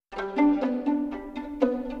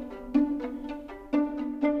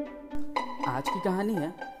आज की कहानी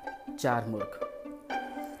है चार मूर्ख।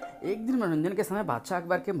 एक दिन मनोरंजन के समय बादशाह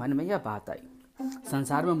अकबर के मन में यह बात आई,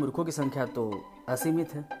 संसार में मूर्खों की संख्या तो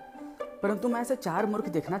असीमित है, परंतु मैं ऐसे चार मूर्ख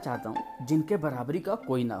देखना चाहता हूँ जिनके बराबरी का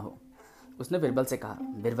कोई ना हो। उसने बिरबल से कहा,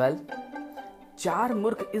 बिरबल, चार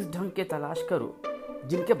मूर्ख इस ढंग के तलाश करो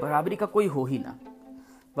जिनके बराबरी का कोई हो ही ना।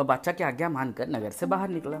 वह बादशाह की आज्ञा मानकर नगर से बाहर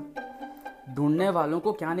निकला। ढूंढने वालों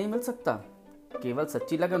को क्या नहीं मिल सकता, केवल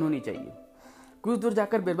सच्ची लगन होनी चाहिए। कुछ दूर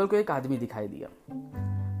जाकर बिरबल को एक आदमी दिखाई दिया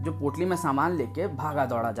जो पोटली में सामान लेके भागा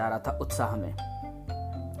दौड़ा जा रहा था उत्साह में।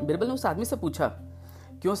 बिरबल ने उस आदमी से पूछा,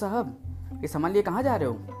 क्यों साहब, ये सामान लिए कहाँ जा रहे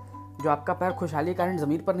हो जो आपका पैर खुशहाली के कारण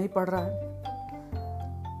जमीन पर नहीं पड़ रहा है?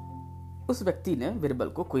 उस व्यक्ति ने बिरबल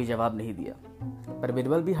को कोई जवाब नहीं दिया, पर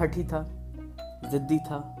बिरबल भी हठी था, जिद्दी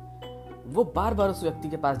था। वो बार बार उस व्यक्ति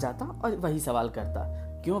के पास जाता और वही सवाल करता,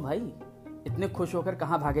 क्यों भाई, इतने खुश होकर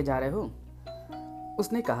कहाँ भागे जा रहे हो?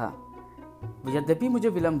 उसने कहा, यद्यपि मुझे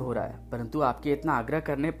विलंब हो रहा है, परंतु आपके इतना आग्रह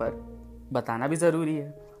करने पर बताना भी जरूरी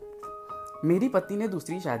है। मेरी पत्नी ने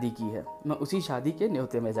दूसरी शादी की है, मैं उसी शादी के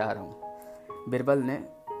न्योते में जा रहा हूँ। बिरबल ने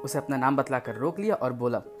उसे अपना नाम बतलाकर रोक लिया और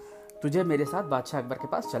बोला, तुझे मेरे साथ बादशाह अकबर के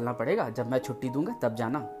पास चलना पड़ेगा, जब मैं छुट्टी दूंगा तब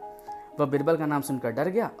जाना। वह बिरबल का नाम सुनकर डर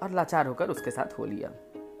गया और लाचार होकर उसके साथ हो लिया।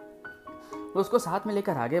 वो उसको साथ में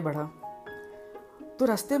लेकर आगे बढ़ा तो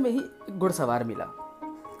रास्ते में ही एक घुड़सवार मिला।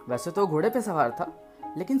 वैसे तो घोड़े पे सवार था,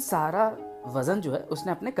 लेकिन सारा वजन जो है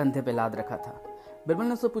उसने अपने कंधे पे लाद रखा था। बिरबल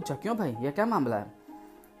ने उससे पूछा, क्यों भाई, यह क्या मामला है?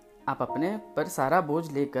 आप अपने पर सारा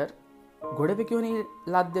बोझ लेकर घोड़े पे क्यों नहीं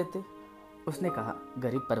लाद देते? उसने कहा,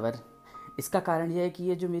 गरीब परवर, इसका कारण यह है कि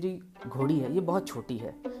ये जो मेरी घोड़ी है ये बहुत छोटी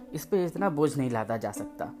है, इस पे इतना बोझ नहीं लादा जा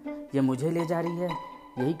सकता। ये मुझे ले जा रही है,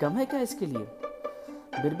 यही कम है क्या इसके लिए?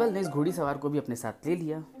 बिरबल ने इस घोड़ी सवार को भी अपने साथ ले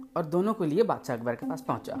लिया और दोनों को लिए बादशाह अकबर के पास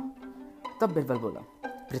पहुंचा। तब बिरबल बोला,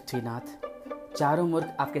 पृथ्वीनाथ, चारों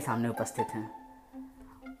मूर्ख आपके सामने उपस्थित हैं।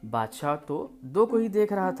 बादशाह तो दो को ही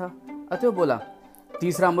देख रहा था, अतः बोला,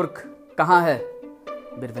 तीसरा मूर्ख कहाँ है?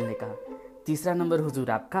 बिरबल ने कहा, तीसरा नंबर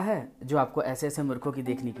हुजूर आपका है, जो आपको ऐसे ऐसे मूर्खों की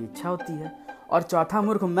देखने की इच्छा होती है, और चौथा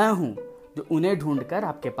मूर्ख मैं हूँ, जो उन्हें ढूंढकर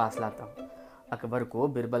आपके पास लाता हूँ। अकबर को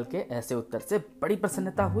बिरबल के ऐसे उत्तर से बड़ी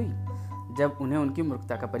प्रसन्नता हुई। जब उन्हें उनकी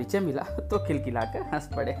मूर्खता का परिचय मिला तो खिलखिलाकर हंस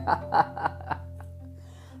पड़े।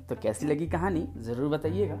 तो कैसी लगी कहानी जरूर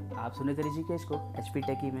बताइएगा। आप सुने थे ऋषिकेश को HP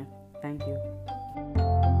टेकी में। Thank you.